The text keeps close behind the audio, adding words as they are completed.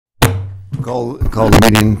Call the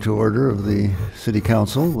meeting to order of the City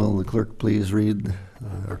Council. Will the clerk please read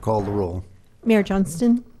or call the roll? Mayor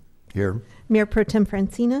Johnston. Here. Mayor Pro Tem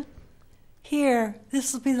Francina. Here.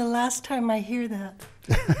 This will be the last time I hear that.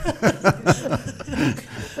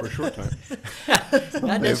 For a short time.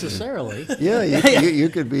 Not necessarily. Yeah, you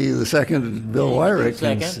could be the second Bill Wyrick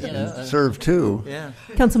and serve two. Yeah.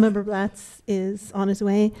 Councilmember Blatz is on his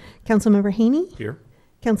way. Councilmember Haney. Here.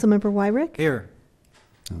 Councilmember Wyrick. Here.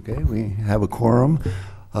 Okay, we have a quorum.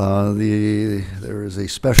 There is a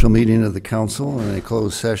special meeting of the council and a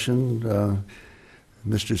closed session.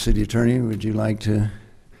 Mr. City Attorney, would you like to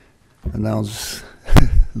announce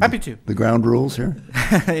Happy to. the ground rules here?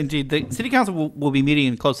 Indeed. The City Council will be meeting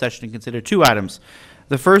in closed session to consider two items.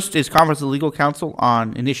 The first is conference of legal counsel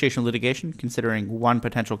on initiation of litigation, considering one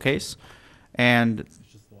potential case, and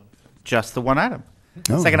just the one item.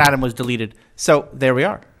 Oh. Second item was deleted. So there we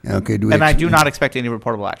are. Okay. And I do not expect any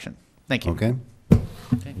reportable action. Thank you. Okay.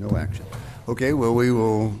 No action. Okay, well, we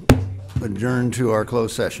will adjourn to our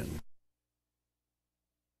closed session.